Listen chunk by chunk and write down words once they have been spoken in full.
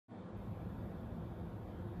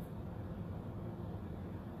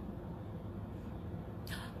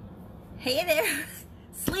Hey there.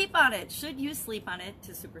 Sleep on it. Should you sleep on it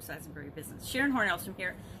to supersize and grow your business? Sharon Hornelstrom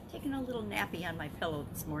here, taking a little nappy on my pillow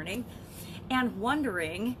this morning and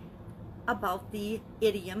wondering about the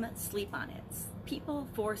idiom sleep on it. People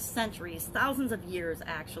for centuries, thousands of years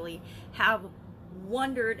actually, have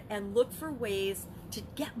wondered and looked for ways to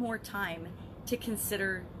get more time to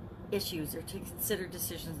consider issues or to consider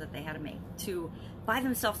decisions that they had to make, to buy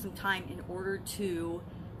themselves some time in order to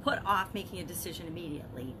put off making a decision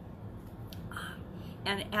immediately.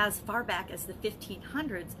 And as far back as the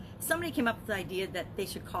 1500s, somebody came up with the idea that they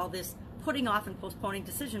should call this putting off and postponing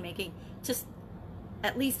decision making, to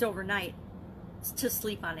at least overnight, to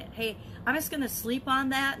sleep on it. Hey, I'm just going to sleep on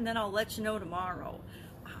that and then I'll let you know tomorrow.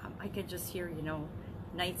 I could just hear,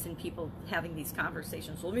 knights and people having these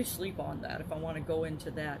conversations. Let me sleep on that if I want to go into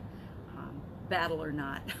that battle or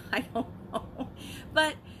not. I don't know.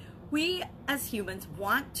 But we as humans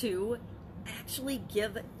want to actually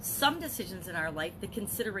give some decisions in our life the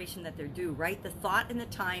consideration that they're due, right? The thought and the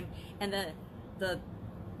time and the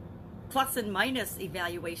plus and minus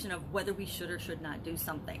evaluation of whether we should or should not do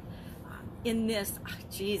something. In this,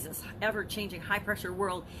 ever-changing high-pressure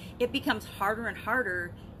world, it becomes harder and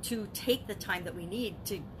harder to take the time that we need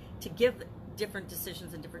to give different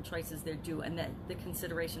decisions and different choices their due and the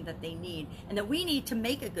consideration that they need and that we need to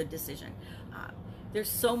make a good decision. There's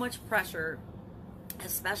so much pressure,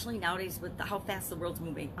 especially nowadays with how fast the world's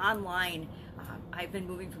moving. Online, I've been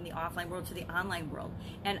moving from the offline world to the online world.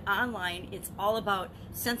 And online, it's all about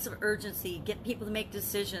sense of urgency, get people to make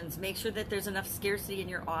decisions, make sure that there's enough scarcity in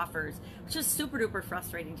your offers, which is super duper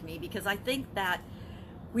frustrating to me because I think that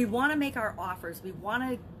we want to make our offers, we want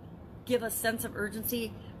to give a sense of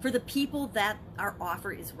urgency for the people that our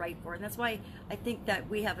offer is right for. And that's why I think that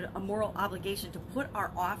we have a moral obligation to put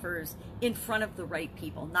our offers in front of the right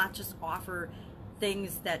people, not just offer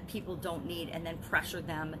things that people don't need and then pressure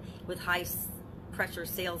them with high pressure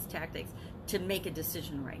sales tactics to make a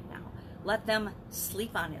decision right now. Let them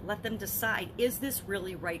sleep on it. Let them decide, is this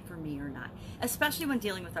really right for me or not? Especially when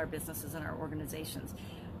dealing with our businesses and our organizations.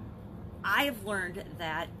 I have learned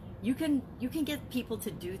that you can get people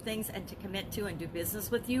to do things and to commit to and do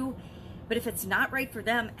business with you, but if it's not right for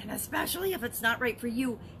them, and especially if it's not right for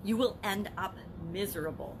you, you will end up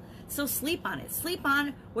miserable. So sleep on it. Sleep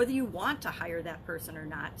on whether you want to hire that person or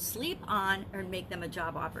not. Sleep on or make them a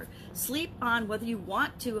job offer. Sleep on whether you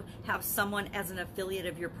want to have someone as an affiliate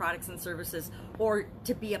of your products and services or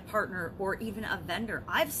to be a partner or even a vendor.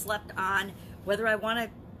 I've slept on whether I want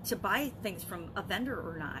to buy things from a vendor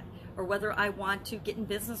or not, or whether I want to get in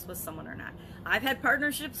business with someone or not. I've had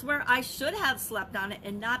partnerships where I should have slept on it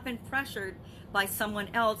and not been pressured by someone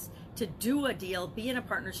else to do a deal, be in a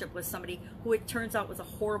partnership with somebody who it turns out was a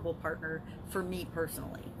horrible partner for me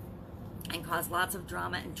personally and caused lots of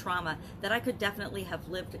drama and trauma that I could definitely have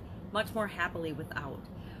lived much more happily without.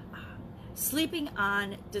 Sleeping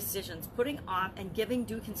on decisions, putting off and giving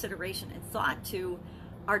due consideration and thought to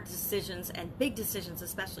our decisions and big decisions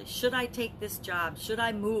especially. Should I take this job? Should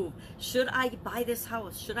I move? Should I buy this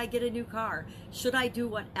house? Should I get a new car? Should I do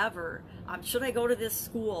whatever? Should I go to this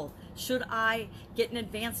school? Should I get an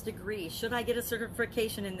advanced degree? Should I get a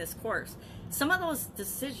certification in this course? Some of those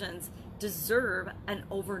decisions deserve an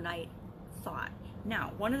overnight thought.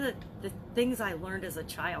 Now, one of the things I learned as a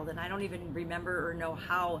child, and I don't even remember or know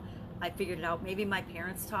how I figured it out, maybe my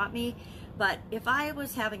parents taught me, but if I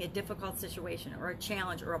was having a difficult situation or a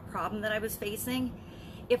challenge or a problem that I was facing,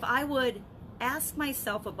 if I would ask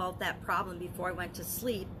myself about that problem before I went to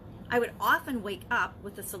sleep, I would often wake up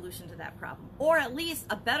with a solution to that problem, or at least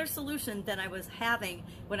a better solution than I was having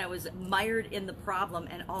when I was mired in the problem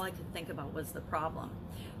and all I could think about was the problem.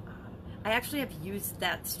 I actually have used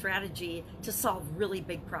that strategy to solve really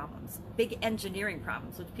big problems, big engineering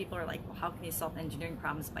problems, which people are like, well, how can you solve engineering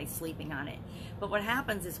problems by sleeping on it? But what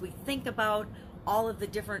happens is we think about all of the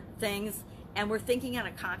different things and we're thinking on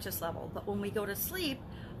a conscious level. But when we go to sleep,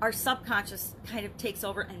 our subconscious kind of takes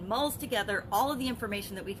over and mulls together all of the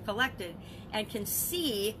information that we've collected and can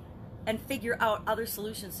see and figure out other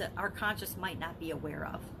solutions that our conscious might not be aware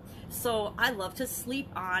of. So I love to sleep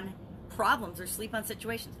on problems or sleep on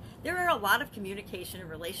situations. There are a lot of communication and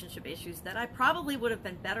relationship issues that I probably would have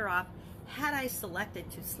been better off had I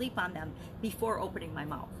selected to sleep on them before opening my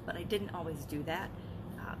mouth, but I didn't always do that.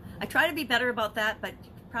 I try to be better about that, but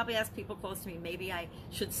you could probably ask people close to me, maybe I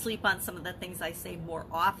should sleep on some of the things I say more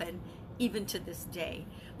often, even to this day.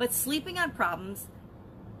 But sleeping on problems,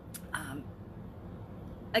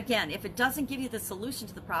 again, if it doesn't give you the solution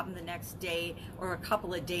to the problem the next day or a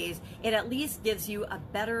couple of days, it at least gives you a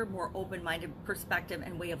better, more open-minded perspective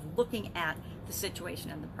and way of looking at the situation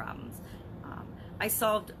and the problems. I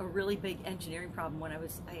solved a really big engineering problem when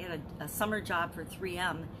I had a summer job for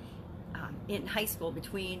 3M in high school,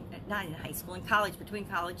 not in high school, in college, between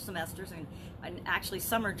college semesters and actually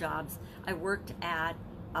summer jobs. I worked at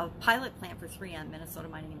a pilot plant for 3M, Minnesota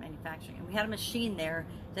Mining and Manufacturing, and we had a machine there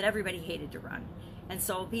that everybody hated to run. And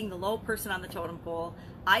so, being the low person on the totem pole,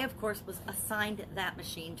 I of course was assigned that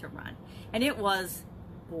machine to run, and it was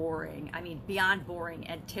boring. I mean, beyond boring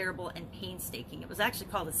and terrible and painstaking. It was actually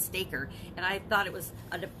called a staker, and I thought it was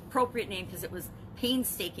an appropriate name because it was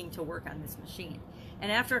painstaking to work on this machine. And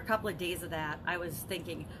after a couple of days of that, I was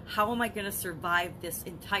thinking, how am I going to survive this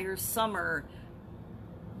entire summer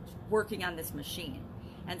working on this machine?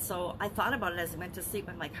 And so I thought about it as I went to sleep.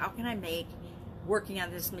 I'm like, how can I make working on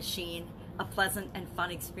this machine a pleasant and fun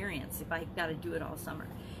experience if I got to do it all summer?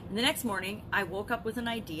 And the next morning, I woke up with an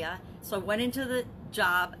idea. So I went into the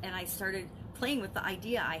job and I started playing with the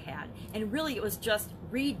idea I had. And really, it was just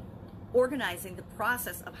reorganizing the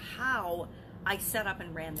process of how I set up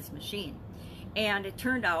and ran this machine. And it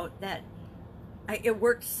turned out that it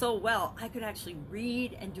worked so well, I could actually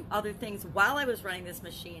read and do other things while I was running this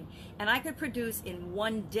machine, and I could produce in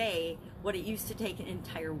one day what it used to take an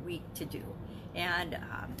entire week to do. And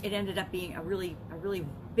it ended up being a really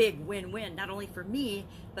big win-win, not only for me,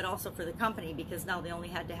 but also for the company, because now they only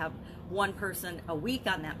had to have one person a week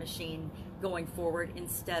on that machine going forward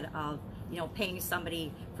instead of, paying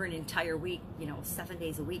somebody for an entire week, 7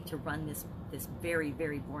 days a week to run this very,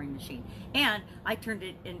 very boring machine. And I turned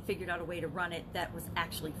it and figured out a way to run it that was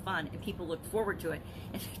actually fun, and people looked forward to it,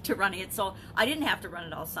 to running it. So I didn't have to run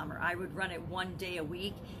it all summer. I would run it one day a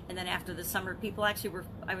week, and then after the summer, people actually were,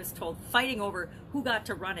 I was told, fighting over who got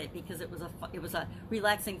to run it, because it was a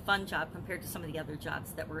relaxing, fun job compared to some of the other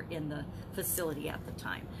jobs that were in the facility at the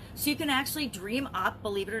time. So you can actually dream up,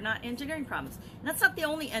 believe it or not, engineering problems. And that's not the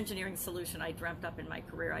only engineering solution I dreamt up in my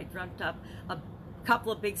career. I dreamt up a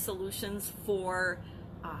couple of big solutions for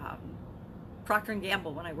Procter &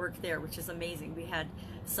 Gamble when I worked there, which is amazing. We had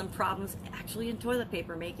some problems actually in toilet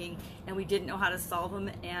paper making, and we didn't know how to solve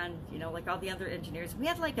them. And like all the other engineers, we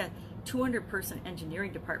had like a 200-person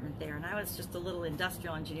engineering department there, and I was just a little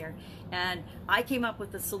industrial engineer. And I came up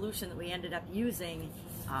with a solution that we ended up using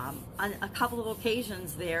on a couple of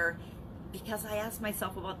occasions there, because I asked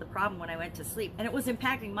myself about the problem when I went to sleep, and it was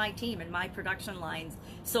impacting my team and my production lines.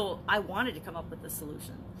 So I wanted to come up with a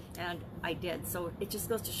solution, and I did. So it just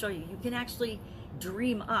goes to show you can actually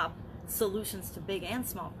dream up solutions to big and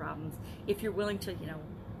small problems if you're willing to,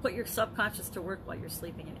 put your subconscious to work while you're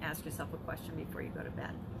sleeping and ask yourself a question before you go to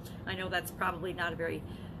bed. I know that's probably not a very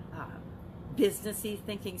businessy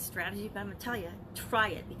thinking strategy, but I'm gonna tell you, try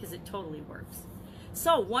it, because it totally works.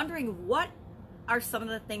 So, wondering what are some of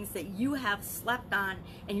the things that you have slept on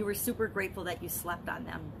and you were super grateful that you slept on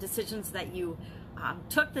them, decisions that you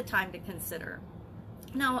took the time to consider.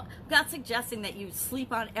 Now, I'm not suggesting that you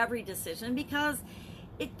sleep on every decision, because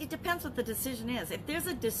it depends what the decision is. If there's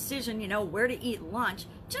a decision, where to eat lunch,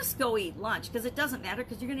 just go eat lunch, because it doesn't matter,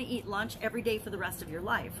 because you're going to eat lunch every day for the rest of your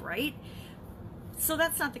life, right? So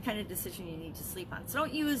that's not the kind of decision you need to sleep on. So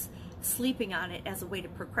don't use sleeping on it as a way to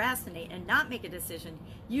procrastinate and not make a decision.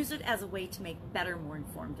 Use it as a way to make better, more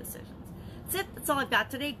informed decisions. That's it. That's all I've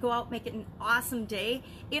got today. Go out, make it an awesome day.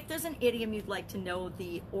 If there's an idiom you'd like to know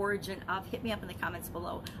the origin of, hit me up in the comments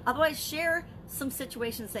below. Otherwise, share some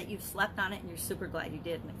situations that you've slept on it and you're super glad you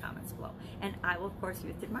did in the comments below. And I will, of course, be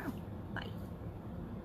with you tomorrow.